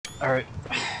Alright.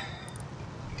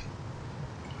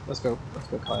 Let's go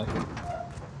kayaking.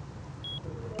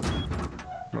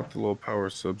 Not the low power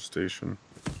substation.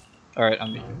 Alright,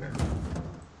 I'm meeting you there.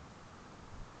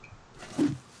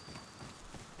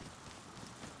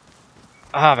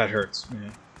 Ah, that hurts,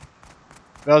 man.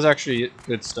 That was actually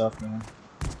good stuff, man.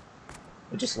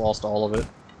 I just lost all of it.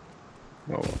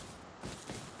 Oh well.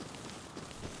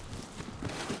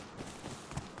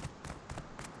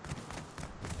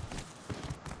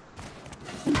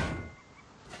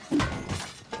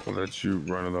 Well, that's you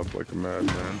running up like a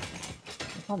madman.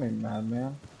 Call me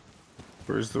madman.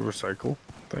 Where's the recycle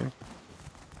thing?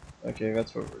 Okay,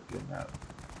 that's what we're getting at.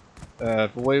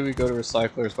 The way we go to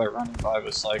recycler is by running by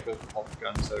with cyclers with all the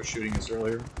guns that were shooting us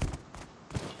earlier.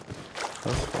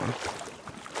 That's fun.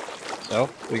 So,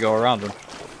 we go around them.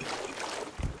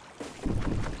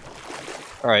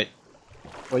 Alright.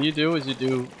 What you do is you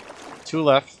do 2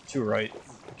 left, 2 right.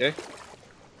 Okay?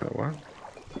 What?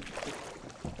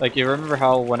 Like, you remember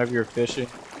how whenever you're fishing...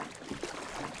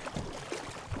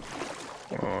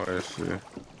 Oh, I see.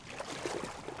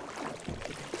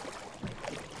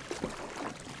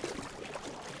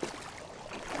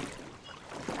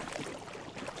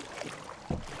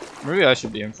 Maybe I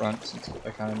should be in front since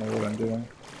I kind of know what I'm doing.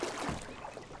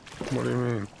 What do you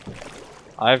mean?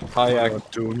 I've kayaked.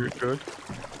 Not doing it good?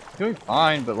 Doing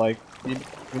fine, but like, we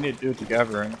need to do it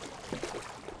together. And...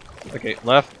 Okay,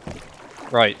 left,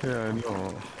 right. Yeah, I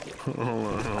know.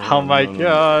 Oh my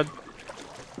god!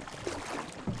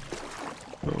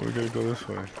 Oh, we gotta go this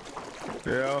way.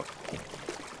 Yeah.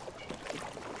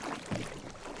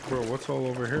 Bro, what's all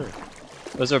over here?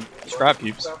 Those are scrap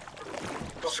heaps.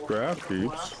 Scrap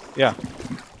heaps? Yeah.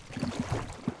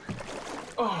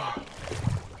 Oh.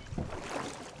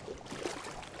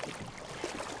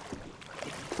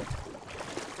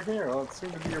 Here, well, it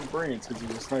seemed to be your brains because you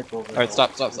were sniper over there. Alright,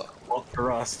 stop. Well,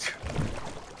 for us.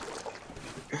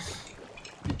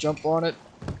 You jump on it,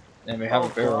 and we have a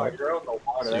barrel. God, you're out in the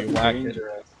water. So you That's whack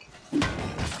dangerous.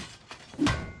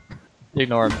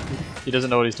 Ignore him. He doesn't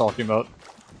know what he's talking about.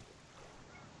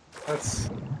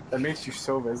 That makes you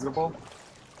so visible.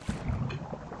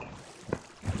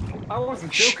 I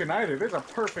wasn't joking either. There's a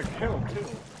perfect hill too,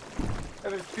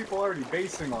 and there's people already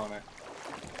basing on it.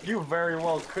 You very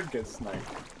well could get sniped.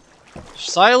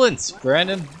 Silence,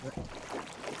 Brandon.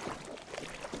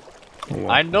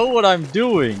 I know what I'm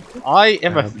doing. I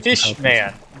am a fish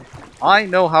man. I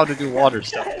know how to do water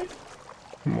stuff.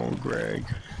 Come on, Greg.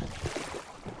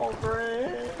 Oh,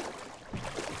 great.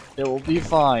 It will be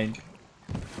fine.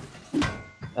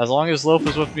 As long as Loaf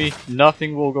is with me,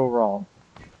 nothing will go wrong.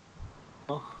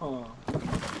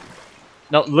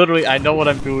 No, literally, I know what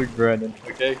I'm doing, Brandon.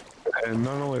 Okay. And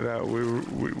not only that,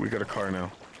 we got a car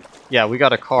now. Yeah, we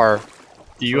got a car.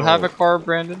 Do you have a car,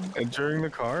 Brandon? And during the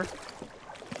car,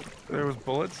 there was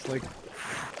bullets like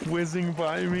whizzing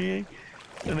by me,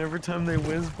 and every time they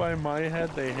whizzed by my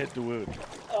head, they hit the wound.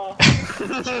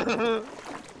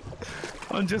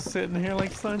 I'm just sitting here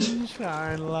like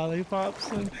sunshine,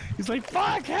 lollipops, and he's like,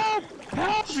 "Fuck, help,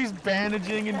 help!" He's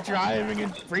bandaging and driving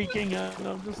and freaking out, and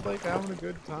I'm just like having a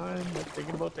good time, like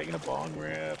thinking about taking a bong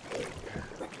rip. Like...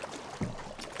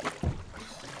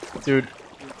 Dude,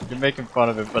 you're making fun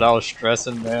of it, but I was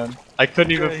stressing, man. I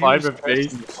couldn't even find the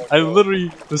base. I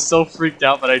literally was so freaked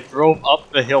out that I drove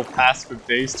up the hill past the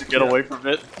base to get away from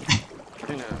it.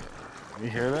 Yeah. You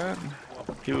hear that?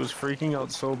 He was freaking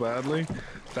out so badly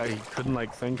that he couldn't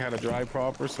like think how to drive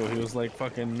proper, so he was like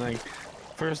fucking like,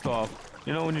 first off,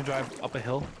 you know when you drive up a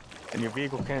hill and your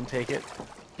vehicle can't take it,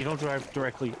 you don't drive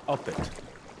directly up it.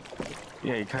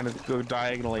 Yeah, you kind of go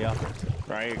diagonally up it,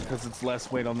 right? Because it's less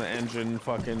weight on the engine,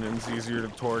 fucking, and it's easier to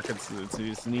torque. It's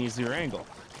an easier angle.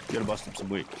 You gotta bust up some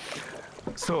weight.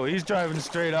 So he's driving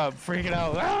straight up, freaking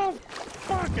out. Ah,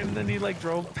 fuck! And then he like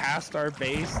drove past our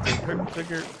base. They couldn't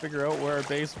figure out where our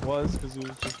base was because it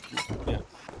was just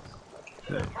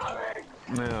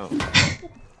No.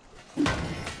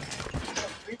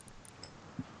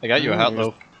 I got you a hat,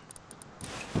 Loaf.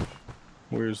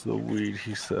 Where's the weed?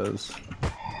 He says.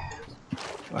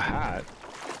 A hat.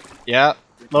 Yeah,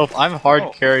 Loaf. I'm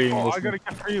hard carrying this. I got a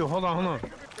gift for you. Hold on.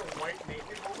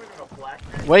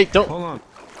 Wait, don't. Hold on.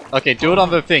 Okay, do it on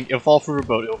the thing. It'll fall through a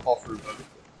boat.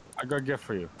 I got a gift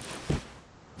for you.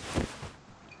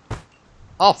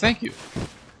 Oh, thank you.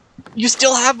 You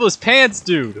still have those pants,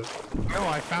 dude. No,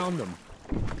 I found them.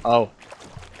 Oh.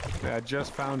 Yeah, I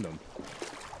just found them.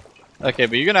 Okay,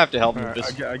 but you're gonna have to help me with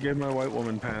this. I gave my white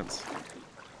woman pants.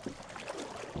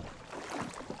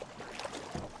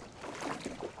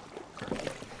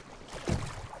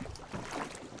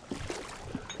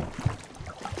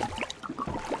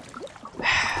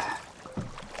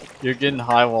 You're getting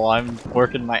high while I'm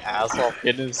working my ass off,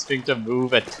 getting this thing to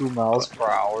move at 2 miles per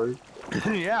hour.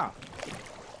 Yeah.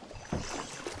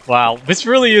 Wow, this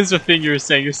really is the thing you're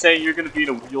saying. You're saying you're gonna be in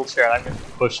a wheelchair and I'm gonna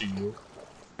be pushing you.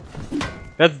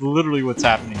 That's literally what's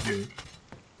happening here.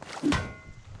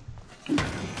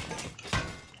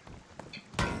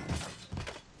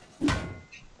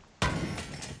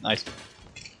 Nice.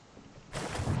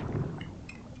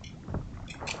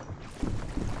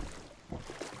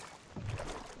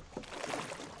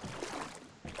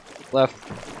 Left.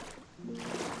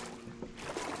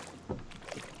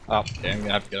 Oh, okay, I'm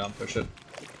gonna have to get on, push it.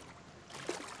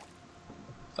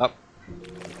 Up.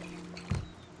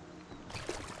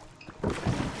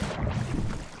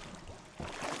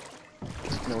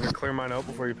 You want to clear mine out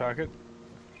before you pack it?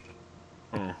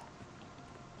 Oh.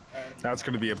 That's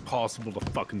gonna be impossible to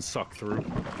fucking suck through. I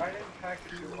didn't pack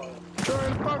it too hard. Try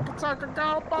to fucking suck a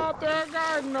cow out there,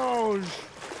 God knows.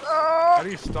 How do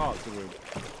you stop, dude?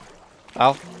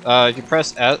 Oh, you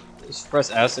press S, just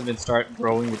press S and then start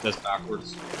rolling with this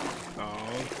backwards.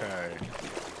 Okay.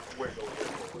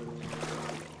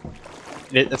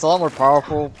 It's a lot more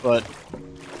powerful, but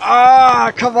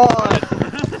ah, come on!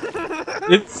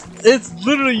 It's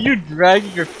literally you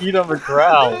dragging your feet on the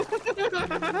ground.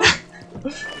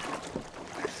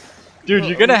 Dude,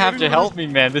 you're gonna have to help me,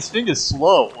 man. This thing is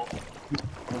slow.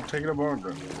 I'm taking a bone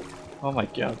then. Oh my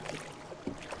god.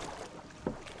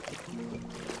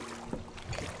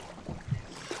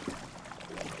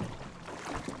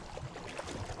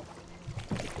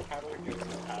 How do we get to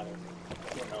the pattern?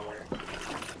 I don't know where.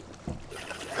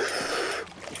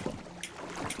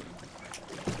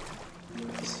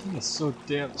 This thing is so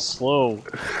damn slow.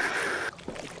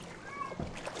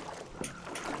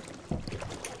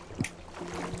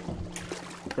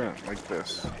 Yeah, like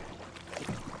this.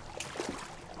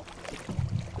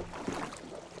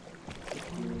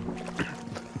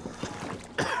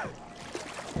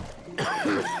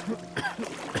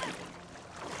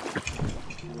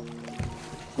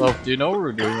 Loaf, do you know what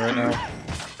we're doing right now?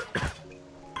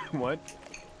 What?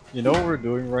 You know what we're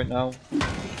doing right now?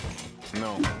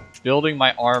 No. Building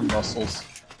my arm muscles.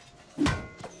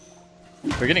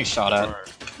 We're getting shot at.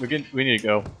 We need to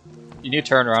go. You need to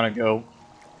turn around and go.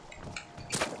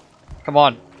 Come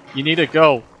on. You need to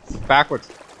go. Backwards.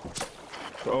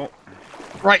 Oh.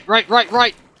 Right, right, right,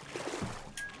 right!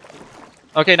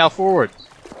 Okay, now forward.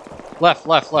 Left,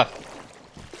 left, left.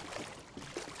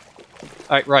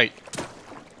 Alright, right.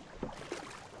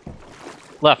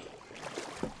 Left.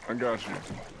 I got you.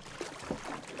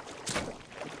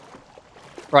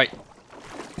 Right.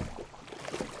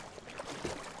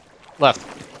 Left.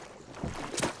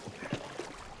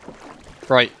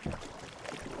 Right.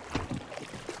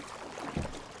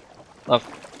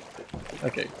 Left.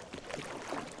 Okay.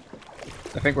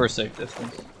 I think we're a safe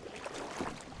distance.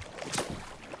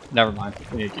 Never mind.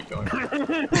 We need to keep going.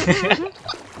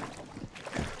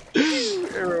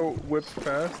 Arrow whips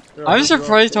past. I'm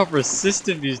surprised how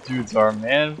persistent these dudes are,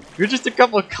 man. You're just a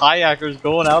couple of kayakers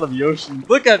going out of the ocean.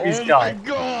 Look at these guys. Oh my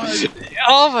god!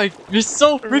 Oh my, you're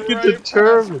so freaking Right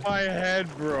determined. past my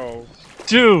head, bro.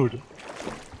 Dude.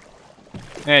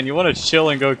 Man, you want to chill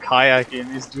and go kayaking,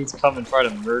 and these dudes come and try to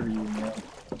murder you, man.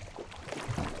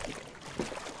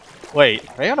 Wait,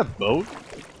 are they on a boat?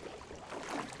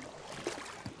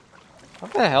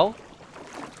 What the hell?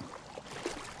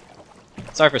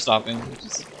 Sorry for stopping.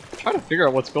 Just trying to figure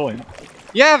out what's going on.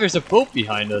 Yeah, there's a boat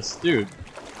behind us, dude.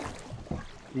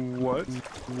 What?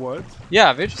 What?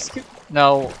 Yeah, they just keep...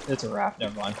 No, it's a raft,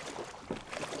 never mind.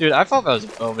 Dude, I thought that was a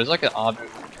boat. It's like an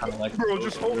object, kind of like... Bro,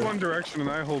 just hold one direction and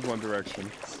I hold one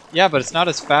direction. Yeah, but it's not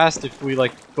as fast if we,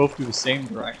 like, both do the same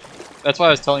direction. That's why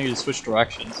I was telling you to switch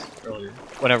directions earlier.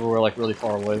 Whenever we're, like, really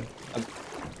far away.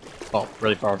 Well,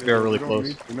 really far. We're really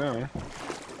close. Now.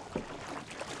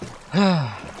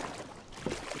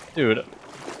 Dude,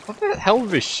 what the hell were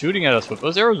they shooting at us with?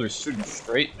 Those arrows were shooting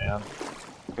straight, man.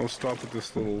 We'll stop at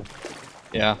this little...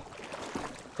 Yeah.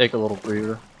 Take a little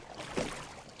breather.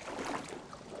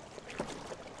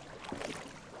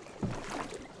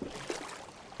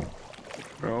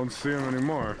 I don't see him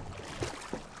anymore.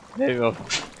 There you go.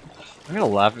 I'm gonna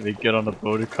laugh if they get on the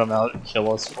boat and come out and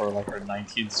kill us for like our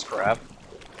 19 scrap.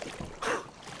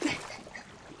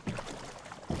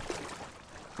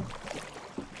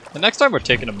 The next time we're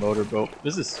taking a motorboat,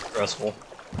 this is stressful.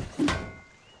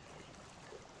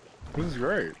 This is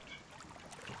great.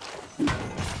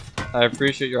 I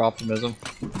appreciate your optimism.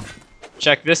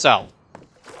 Check this out.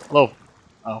 Loaf.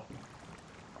 Oh.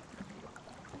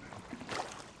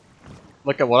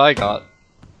 Look at what I got.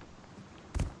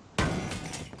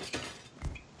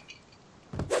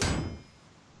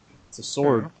 It's a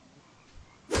sword.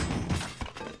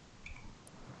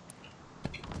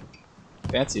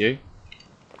 Fancy, eh?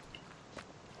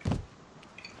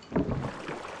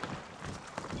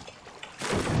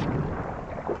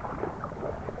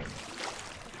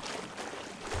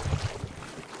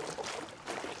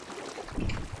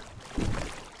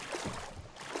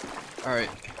 Alright.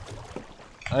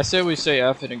 I say we say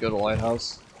F it and go to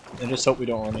Lighthouse. And just hope we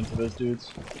don't run into those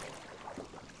dudes.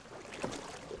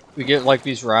 We get like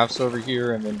these rafts over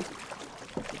here and then...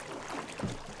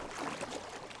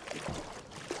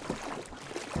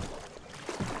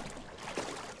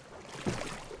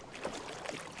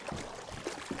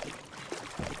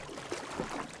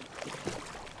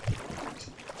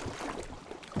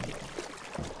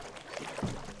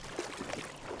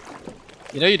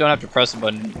 You know you don't have to press a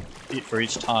button for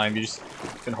each time, you just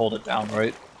can hold it down,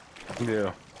 right?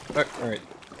 Yeah. Alright.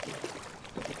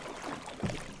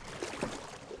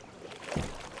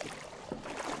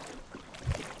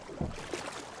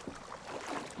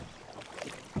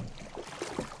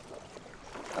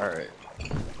 Alright.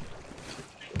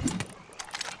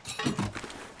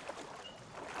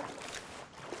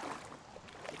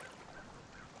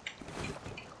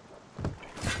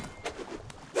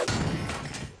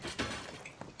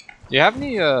 Do you have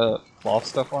any cloth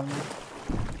stuff on you?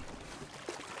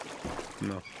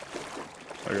 No.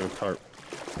 I got a tarp.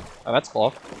 Oh, that's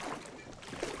cloth.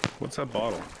 What's that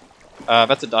bottle?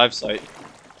 That's a dive site.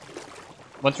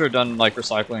 Once we're done like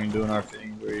recycling and doing our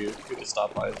thing, we can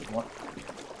stop by if you want.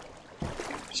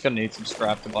 Just gonna need some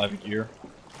scrap to buy the gear.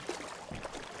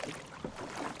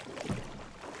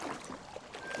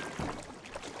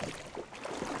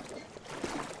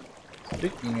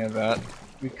 Speaking of that,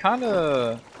 we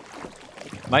kinda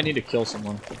might need to kill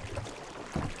someone.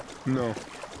 No.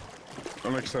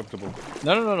 Unacceptable.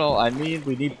 No. I mean,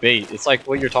 we need bait. It's like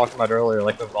what you were talking about earlier,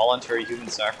 like the voluntary human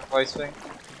sacrifice thing.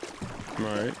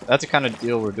 Right. That's the kind of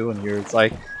deal we're doing here. It's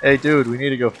like, hey dude, we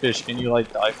need to go fish. Can you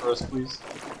like die for us, please?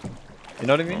 You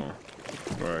know what I mean? Oh.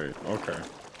 Right. Okay.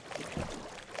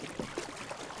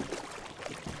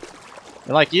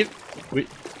 And like, I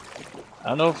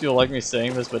don't know if you'll like me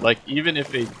saying this, but like, even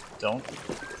if they don't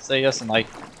say yes, and like,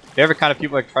 they're the kind of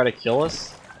people that try to kill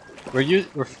us, we're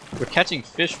catching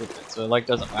fish with it, so it like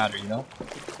doesn't matter, you know?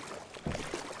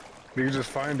 You can just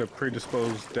find a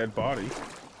predisposed dead body.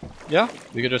 Yeah,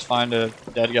 we could just find a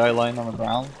dead guy lying on the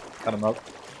ground, cut him up,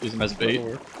 use him as bait.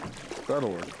 That'll work.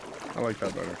 That'll work. I like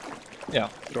that better. Yeah.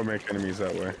 Don't make enemies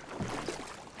that way.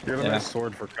 You have a nice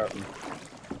sword for cutting.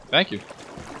 Thank you.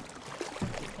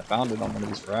 I found it on one of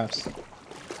these rafts.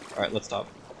 Alright, let's stop.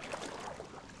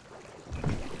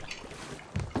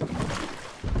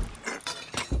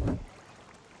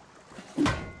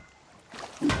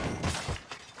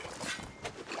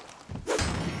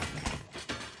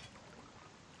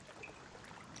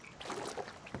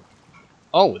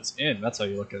 Oh, it's in. That's how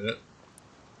you look at it.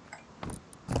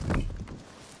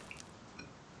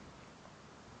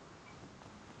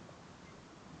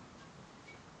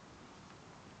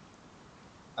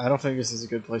 I don't think this is a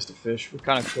good place to fish. We're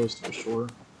kind of close to the shore.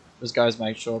 Those guys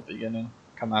might show up again and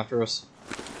come after us.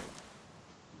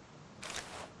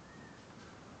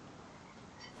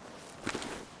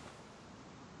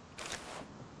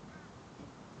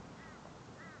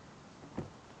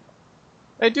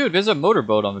 Hey dude, there's a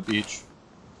motorboat on the beach.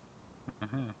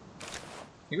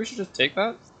 Think we should just take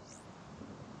that?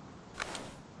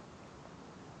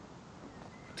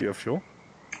 Do you have fuel?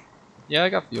 Yeah, I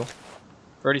got fuel.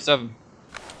 37.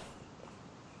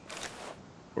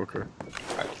 Okay.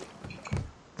 Alright.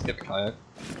 Let's get the kayak.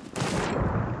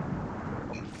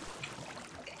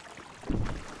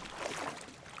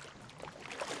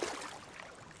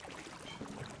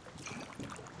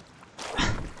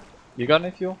 You got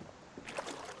any fuel?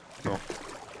 No.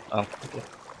 Oh, okay.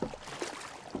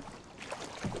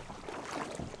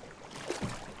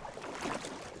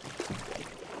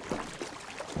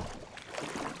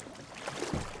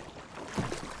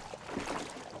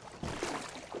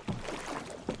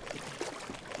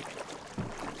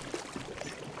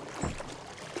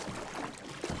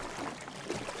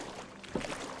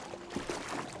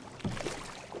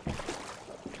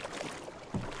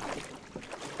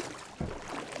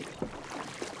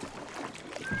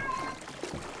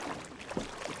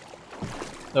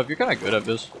 No, if you're kind of good at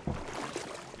this.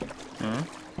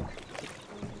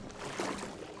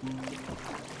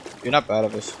 You're not bad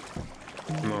at this.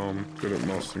 No, I'm good at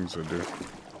most things I do.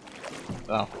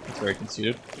 Wow, that's very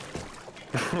conceited.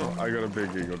 I got a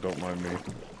big ego, don't mind me.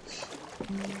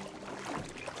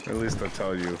 At least I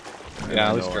tell you. Yeah,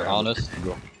 at least you're honest.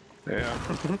 Yeah.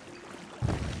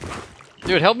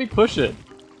 Dude, help me push it.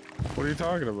 What are you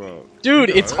talking about? Dude,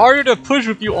 it's harder to push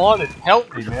with you on it.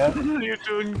 Help me, man. You're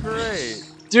doing great.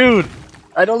 Dude,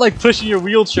 I don't like pushing your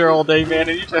wheelchair all day, man.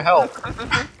 I need your help. How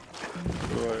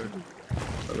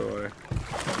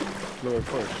do I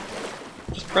push?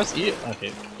 Just press E.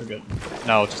 Okay, we're good.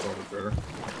 No, just over burger.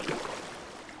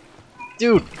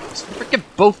 Dude, this freaking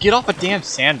boat, get off a damn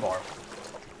sandbar.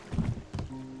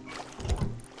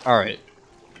 Alright.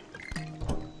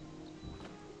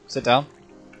 Sit down.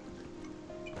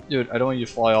 Dude, I don't want you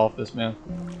to fly off this, man.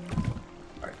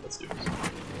 Alright, let's do this.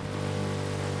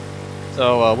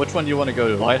 So, which one do you want to go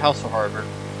to? Lighthouse or Harbor?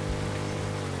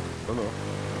 I don't know.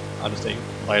 I'll just take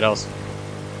Lighthouse.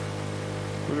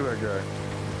 Look at that guy.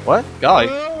 What? Guy?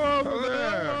 Oh, over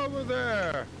there! Over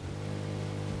there!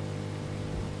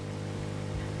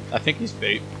 I think he's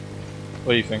bait.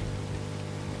 What do you think?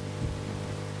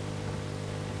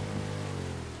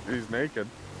 He's naked.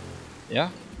 Yeah,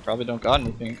 probably don't got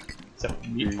anything except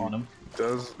meat on him.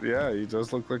 Yeah, he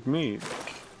does look like meat.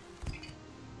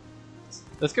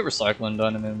 Let's get recycling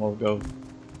done and then we'll go.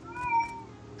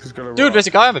 He's got a Dude, rock. there's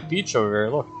a guy on the beach over there.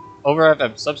 Look, over at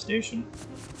that substation.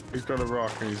 He's got a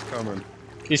rock and he's coming.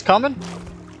 He's coming?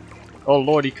 Oh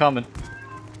lord, he coming.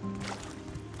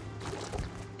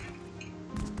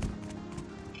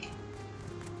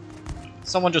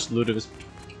 Someone just looted us.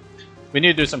 We need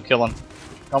to do some killing.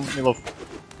 Come with me, Loaf.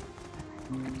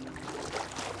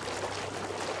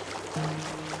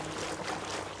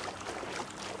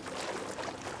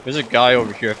 There's a guy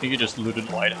over here. I think he just looted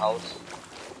the lighthouse.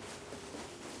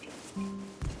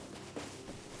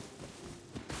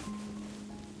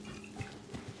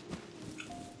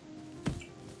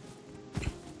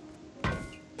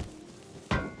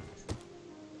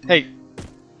 Hey!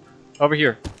 Over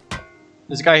here.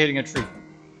 There's a guy hitting a tree.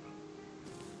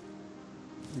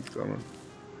 He's coming.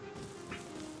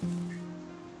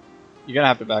 You're gonna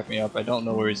have to back me up. I don't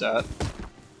know where he's at.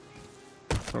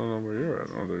 I don't know where you're at.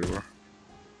 Oh, there you are.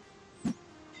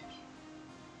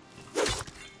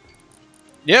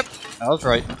 Yep, I was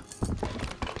right.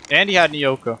 And he had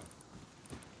Nyoka.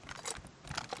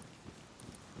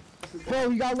 Bro,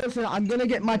 you gotta listen. I'm gonna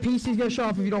get my PC's gonna show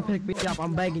off if you don't pick me up.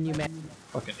 I'm begging you, man.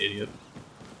 Fucking idiot.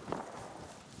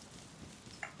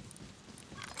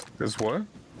 Is what?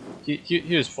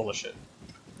 He was full of shit.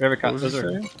 Whoever What was he those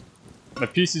are, saying? my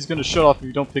PC's gonna shut off if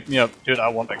you don't pick me up. Dude, I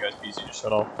want that guy's PC to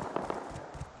shut off.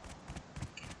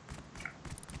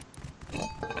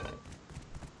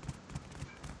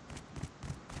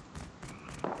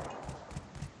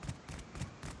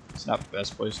 It's not the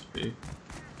best place to be.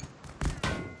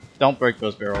 Don't break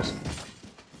those barrels.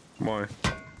 Why?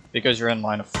 Because you're in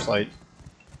line of sight.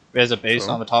 There's a base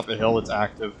So? on the top of the hill that's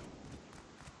active.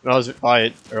 I was by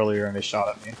it earlier and they shot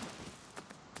at me.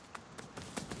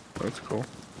 That's cool.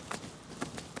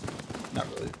 Not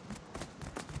really.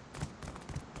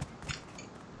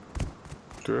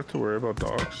 Do we have to worry about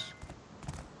dogs?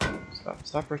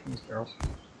 Stop breaking these barrels.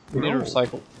 We need No. to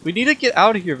recycle. We need to get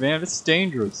out of here, man. It's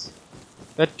dangerous.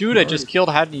 That dude I just killed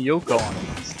had Nyoka on him.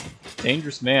 He's a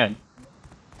dangerous man.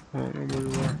 I don't know where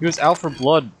you are. He was out for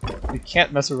blood. We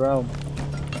can't mess around.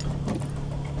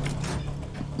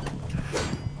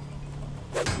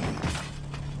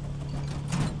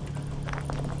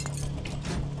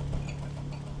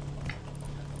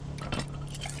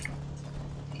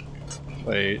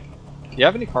 Wait. Do you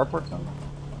have any car parts on?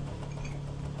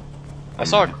 I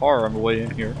saw a car on the way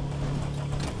in here.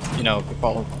 You know, if you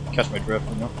follow, catch my drift,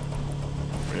 you know?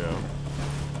 Yeah.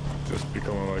 Just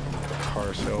becoming like a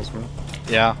car salesman.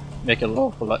 Yeah, make it a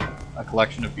little a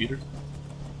collection of beaters.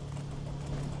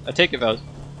 I take it that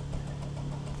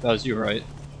was you, right?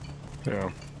 Yeah.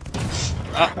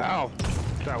 Ah. Ow!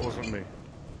 That wasn't me.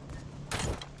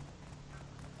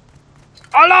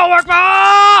 Allahu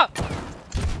Akbar!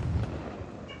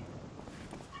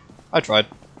 I tried.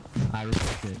 I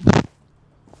respect it.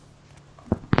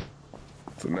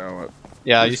 So now what?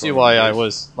 Yeah, Which you see one why is I this?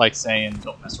 was like saying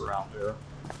don't mess around here.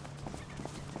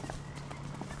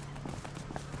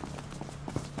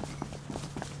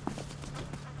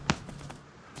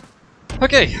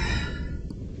 Okay.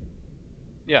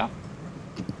 Yeah.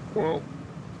 Well,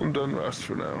 I'm done rest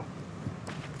for now.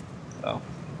 Oh.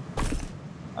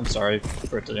 I'm sorry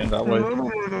for it to end that way.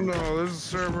 No. This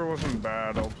server wasn't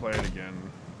bad. I'll play it again.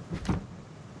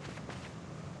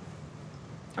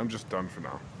 I'm just done for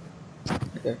now.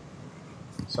 Okay.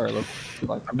 Sorry, look.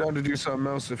 Goodbye. I'm down to do something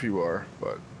else if you are,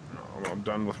 but I'm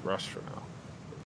done with rest for now.